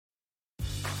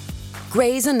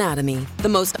Grey's Anatomy, the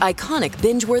most iconic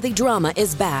binge-worthy drama,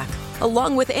 is back,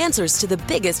 along with answers to the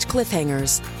biggest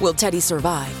cliffhangers. Will Teddy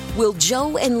survive? Will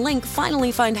Joe and Link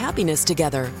finally find happiness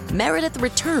together? Meredith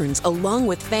returns along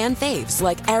with fan faves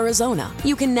like Arizona.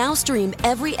 You can now stream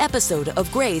every episode of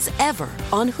Grey's ever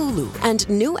on Hulu, and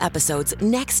new episodes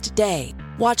next day.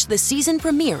 Watch the season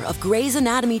premiere of Grey's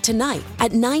Anatomy tonight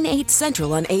at 9/8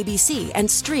 Central on ABC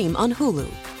and stream on Hulu.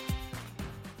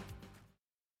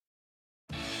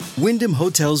 Wyndham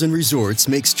Hotels and Resorts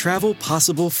makes travel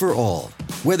possible for all.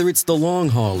 Whether it's the long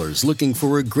haulers looking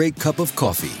for a great cup of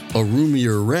coffee, a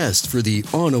roomier rest for the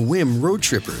on-a-whim road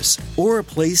trippers, or a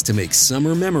place to make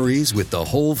summer memories with the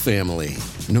whole family.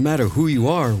 No matter who you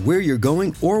are, where you're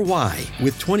going, or why,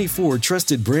 with 24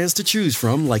 trusted brands to choose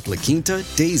from like La Quinta,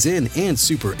 Days Inn, and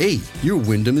Super 8, your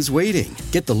Wyndham is waiting.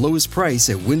 Get the lowest price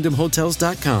at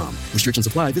wyndhamhotels.com. Restrictions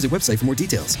apply. Visit website for more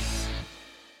details.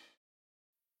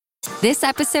 This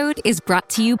episode is brought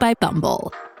to you by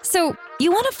Bumble. So,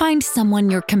 you want to find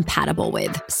someone you're compatible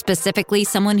with, specifically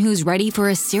someone who's ready for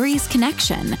a serious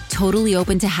connection, totally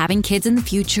open to having kids in the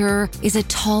future, is a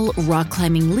tall,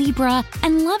 rock-climbing Libra,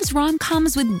 and loves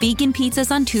rom-coms with vegan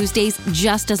pizzas on Tuesdays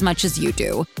just as much as you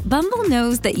do. Bumble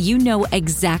knows that you know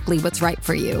exactly what's right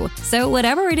for you. So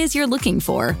whatever it is you're looking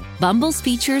for, Bumble's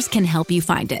features can help you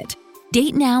find it.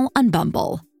 Date now on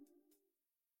Bumble.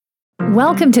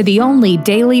 Welcome to the only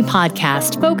daily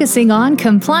podcast focusing on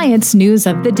compliance news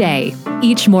of the day.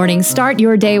 Each morning, start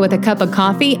your day with a cup of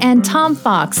coffee and Tom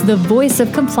Fox, the voice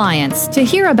of compliance, to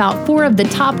hear about 4 of the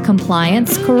top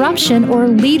compliance, corruption, or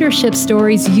leadership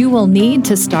stories you will need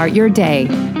to start your day.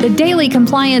 The Daily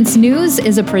Compliance News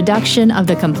is a production of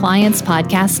the Compliance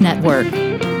Podcast Network.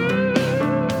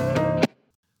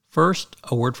 First,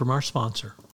 a word from our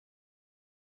sponsor.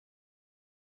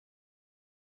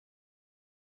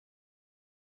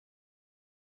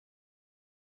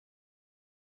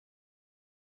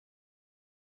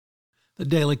 The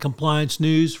Daily Compliance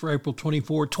News for April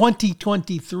 24,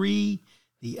 2023,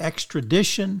 the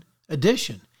Extradition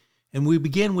edition. And we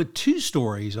begin with 2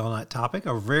 stories on that topic,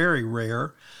 a very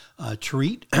rare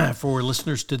treat for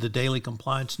listeners to the Daily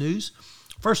Compliance News.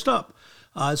 First up,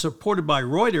 as reported by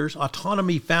Reuters,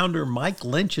 Autonomy founder Mike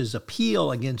Lynch's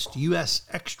appeal against U.S.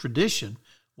 extradition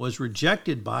was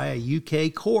rejected by a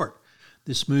U.K. court.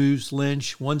 This moves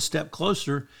Lynch one step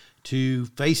closer to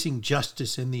facing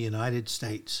justice in the United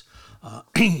States.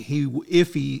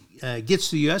 If he gets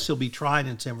to the U.S., he'll be tried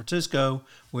in San Francisco,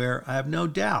 where I have no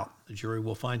doubt the jury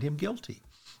will find him guilty,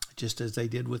 just as they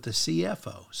did with the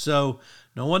CFO. So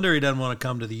no wonder he doesn't want to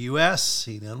come to the U.S.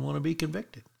 He doesn't want to be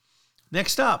convicted.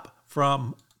 Next up,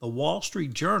 from the Wall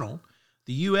Street Journal,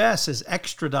 the U.S. has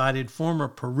extradited former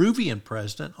Peruvian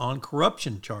president on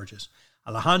corruption charges.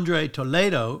 Alejandro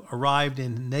Toledo arrived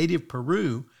in native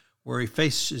Peru, where he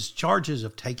faces charges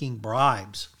of taking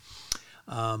bribes.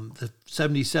 The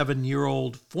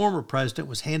 77-year-old former president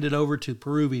was handed over to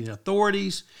Peruvian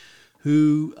authorities,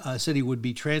 who said he would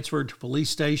be transferred to a police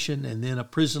station and then a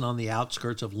prison on the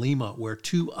outskirts of Lima, where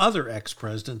 2 other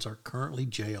ex-presidents are currently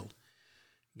jailed.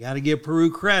 You got to give Peru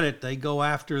credit. They go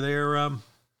after their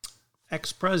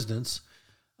ex-presidents.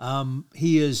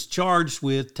 He is charged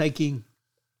with taking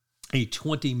a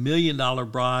 $20 million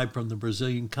bribe from the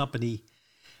Brazilian company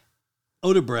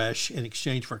Odebrecht in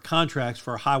exchange for contracts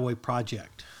for a highway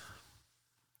project.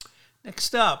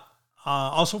 Next up,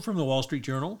 also from the Wall Street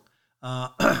Journal,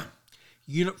 now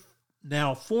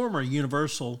former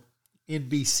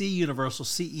NBC Universal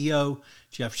CEO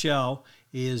Jeff Shell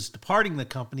is departing the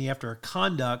company after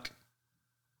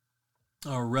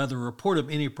a report of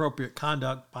inappropriate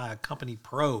conduct by a company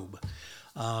probe.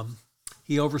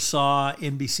 He oversaw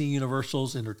NBC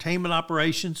Universal's entertainment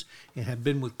operations and had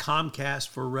been with Comcast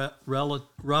for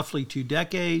roughly 2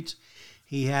 decades.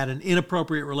 He had an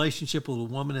inappropriate relationship with a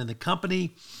woman in the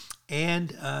company,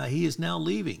 and he is now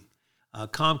leaving.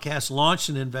 Comcast launched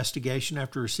an investigation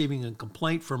after receiving a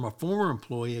complaint from a former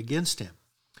employee against him.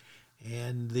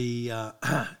 And the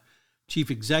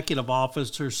chief executive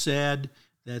officer said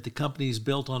that the company is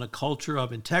built on a culture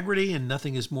of integrity and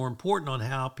nothing is more important on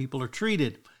how people are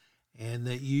treated, and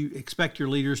that you expect your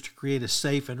leaders to create a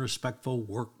safe and respectful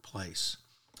workplace.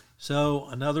 So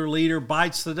another leader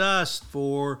bites the dust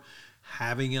for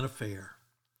having an affair.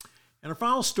 And our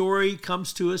final story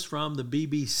comes to us from the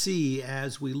BBC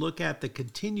as we look at the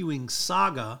continuing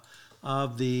saga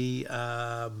of the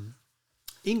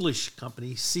English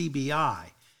company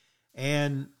CBI.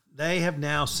 And they have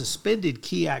now suspended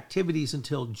key activities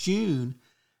until June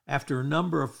after a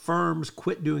number of firms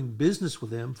quit doing business with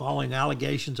them following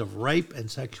allegations of rape and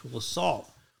sexual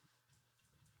assault.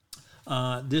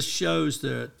 This shows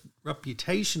the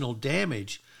reputational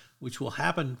damage which will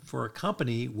happen for a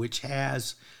company which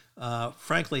has,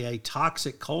 frankly, a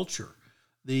toxic culture.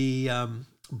 The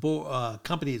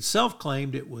company itself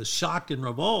claimed it was shocked and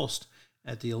revulsed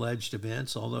at the alleged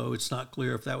events, although it's not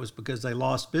clear if that was because they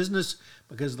lost business,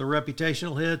 because of the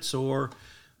reputational hits, or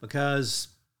because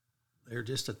they're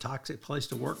just a toxic place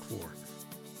to work for.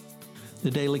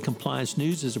 The Daily Compliance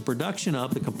News is a production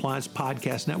of the Compliance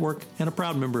Podcast Network and a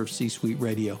proud member of C-Suite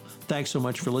Radio. Thanks so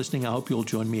much for listening. I hope you'll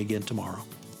join me again tomorrow.